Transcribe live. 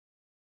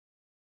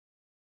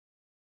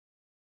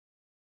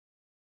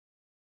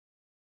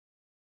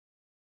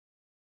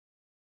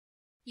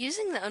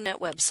Using the O-Net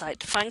website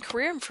to find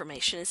career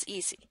information is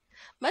easy.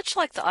 Much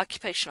like the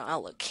Occupational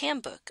Outlook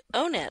Handbook,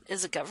 O-Net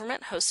is a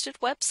government-hosted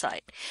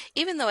website,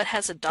 even though it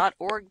has a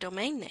 .org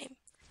domain name.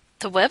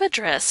 The web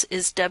address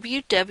is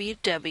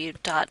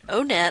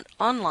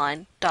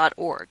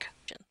www.onetonline.org.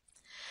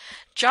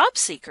 Job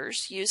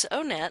seekers use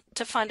O-Net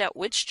to find out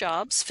which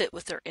jobs fit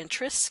with their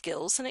interests,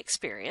 skills, and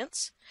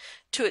experience,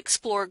 to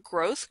explore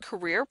growth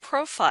career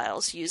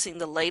profiles using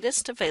the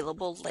latest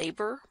available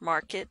labor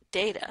market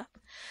data,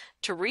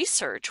 to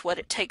research what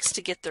it takes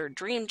to get their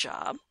dream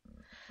job,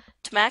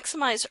 to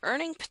maximize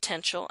earning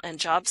potential and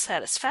job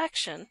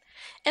satisfaction,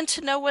 and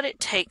to know what it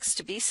takes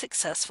to be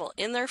successful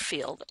in their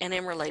field and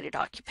in related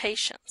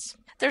occupations.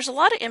 There's a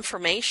lot of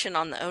information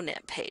on the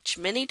O-Net page,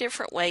 many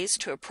different ways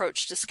to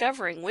approach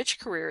discovering which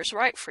career is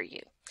right for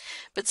you.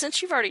 But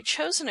since you've already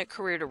chosen a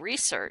career to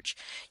research,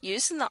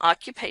 using the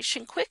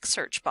Occupation Quick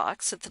Search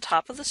box at the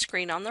top of the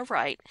screen on the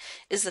right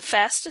is the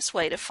fastest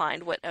way to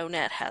find what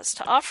O-Net has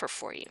to offer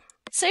for you.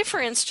 Say, for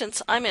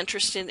instance, I'm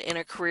interested in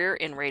a career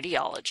in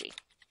radiology.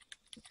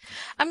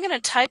 I'm going to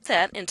type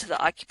that into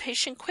the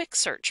Occupation Quick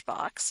Search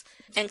box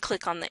and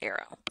click on the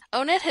arrow.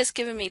 O-Net has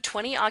given me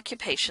 20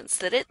 occupations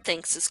that it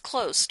thinks is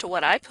close to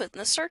what I put in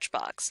the search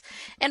box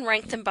and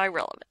ranked them by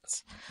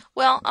relevance.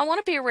 Well, I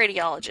want to be a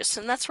radiologist,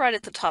 and that's right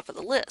at the top of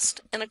the list.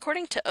 And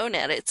according to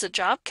O-Net, it's a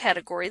job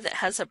category that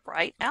has a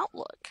bright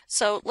outlook.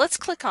 So let's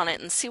click on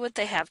it and see what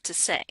they have to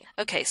say.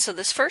 Okay, so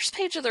this first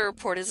page of the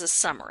report is a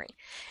summary,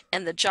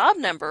 and the job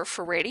number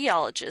for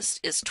radiologist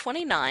is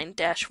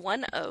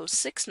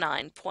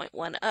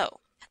 29-1069.10.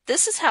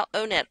 This is how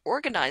O-Net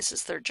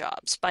organizes their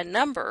jobs, by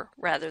number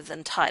rather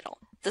than title.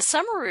 The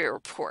summary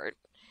report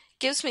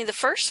gives me the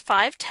first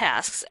 5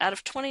 tasks out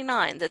of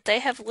 29 that they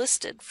have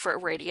listed for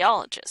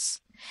radiologists.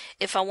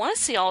 If I want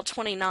to see all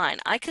 29,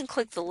 I can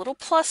click the little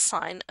plus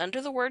sign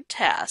under the word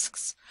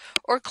tasks,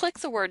 or click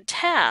the word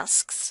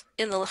tasks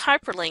in the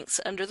hyperlinks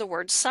under the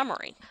word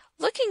summary.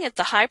 Looking at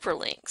the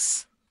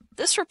hyperlinks,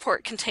 this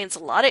report contains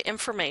a lot of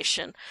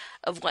information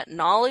of what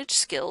knowledge,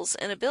 skills,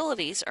 and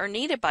abilities are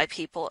needed by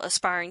people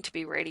aspiring to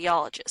be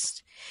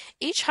radiologists.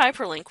 Each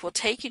hyperlink will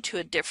take you to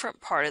a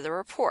different part of the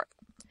report.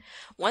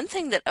 One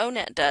thing that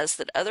O-Net does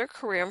that other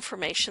career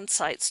information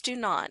sites do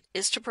not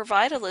is to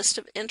provide a list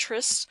of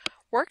interests,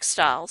 work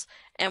styles,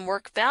 and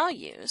work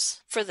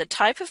values for the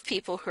type of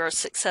people who are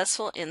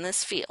successful in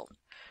this field.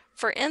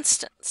 For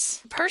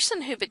instance, a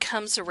person who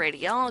becomes a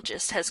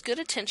radiologist has good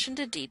attention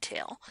to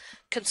detail,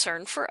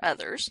 concern for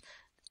others,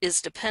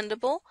 is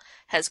dependable,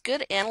 has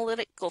good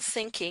analytical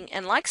thinking,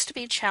 and likes to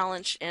be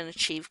challenged and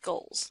achieve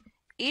goals.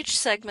 Each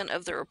segment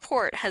of the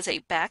report has a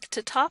back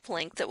to top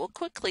link that will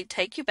quickly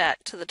take you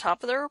back to the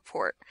top of the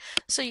report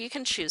so you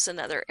can choose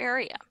another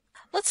area.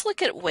 Let's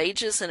look at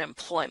wages and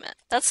employment.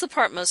 That's the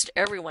part most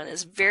everyone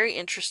is very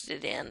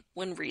interested in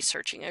when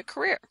researching a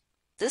career.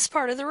 This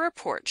part of the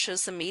report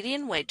shows the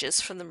median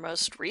wages from the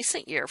most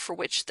recent year for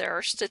which there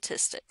are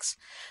statistics,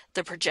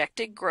 the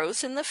projected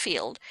growth in the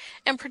field,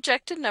 and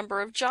projected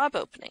number of job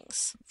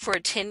openings for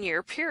a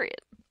 10-year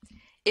period.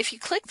 If you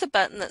click the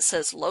button that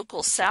says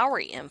Local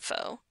Salary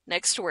Info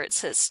next to where it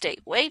says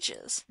State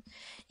Wages,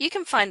 you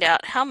can find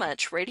out how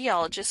much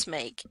radiologists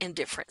make in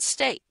different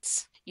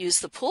states. Use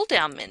the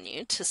pull-down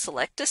menu to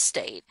select a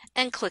state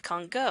and click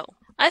on Go.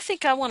 I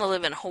think I want to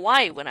live in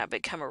Hawaii when I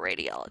become a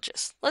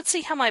radiologist. Let's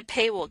see how my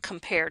pay will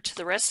compare to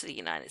the rest of the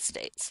United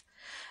States.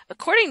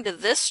 According to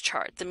this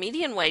chart, the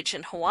median wage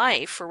in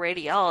Hawaii for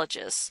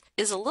radiologists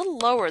is a little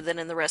lower than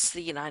in the rest of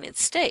the United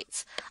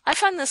States. I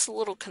find this a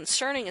little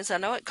concerning as I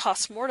know it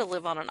costs more to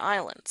live on an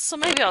island, so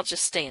maybe I'll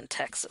just stay in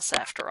Texas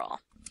after all.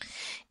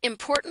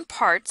 Important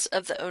parts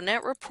of the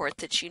O-Net report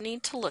that you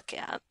need to look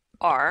at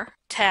are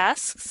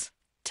tasks,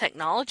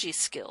 technology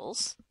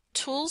skills,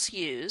 tools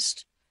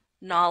used,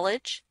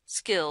 knowledge,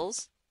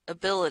 skills,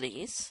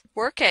 abilities,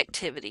 work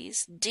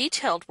activities,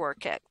 detailed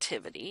work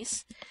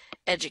activities,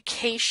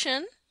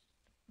 education,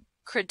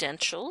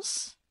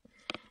 credentials,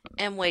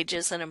 and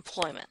wages and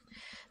employment.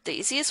 The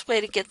easiest way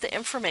to get the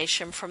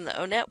information from the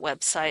O-Net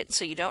website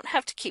so you don't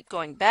have to keep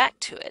going back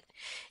to it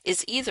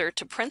is either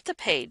to print the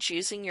page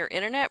using your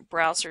internet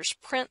browser's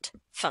print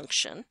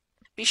function.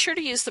 Be sure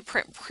to use the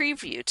print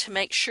preview to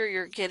make sure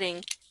you're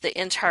getting the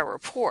entire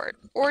report,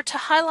 or to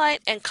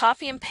highlight and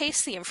copy and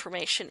paste the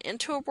information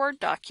into a Word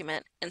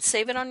document and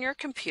save it on your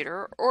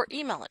computer or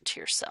email it to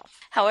yourself.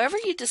 However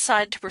you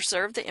decide to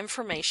preserve the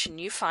information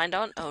you find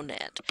on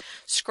O-Net,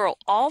 scroll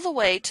all the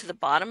way to the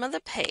bottom of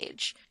the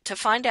page to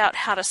find out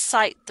how to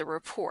cite the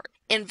report.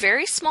 In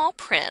very small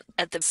print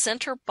at the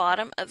center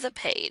bottom of the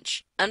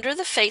page, under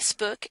the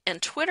Facebook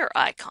and Twitter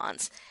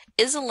icons,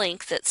 is a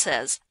link that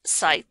says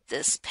Cite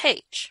this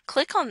page.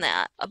 Click on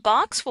that. A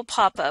box will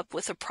pop up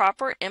with a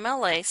proper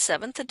MLA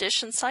 7th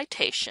edition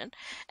citation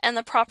and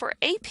the proper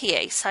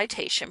APA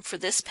citation for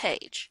this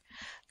page.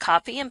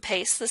 Copy and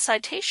paste the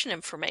citation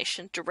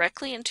information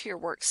directly into your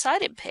Works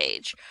Cited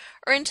page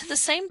or into the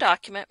same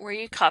document where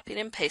you copied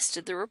and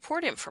pasted the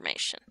report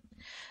information.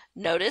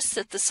 Notice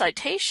that the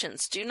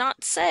citations do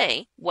not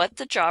say what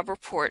the job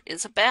report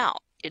is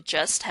about. It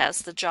just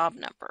has the job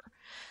number.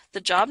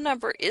 The job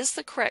number is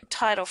the correct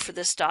title for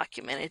this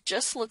document. It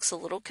just looks a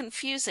little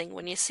confusing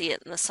when you see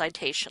it in the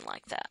citation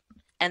like that.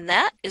 And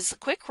that is a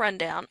quick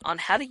rundown on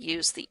how to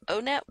use the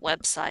ONET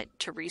website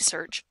to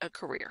research a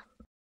career.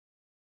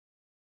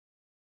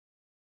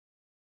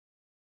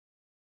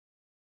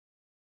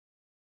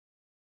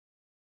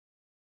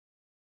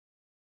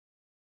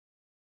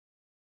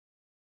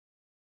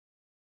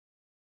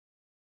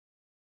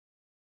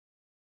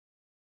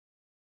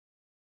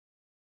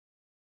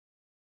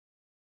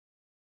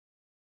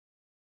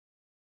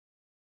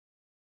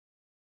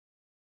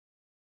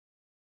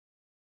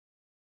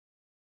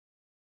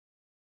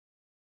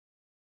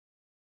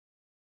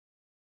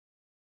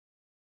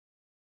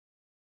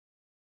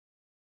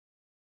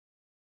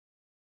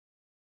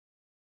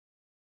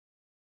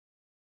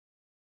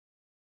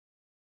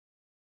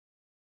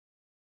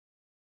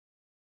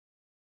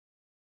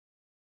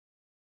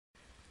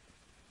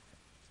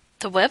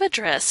 The web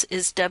address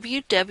is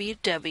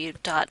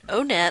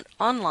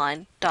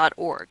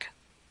www.onetonline.org.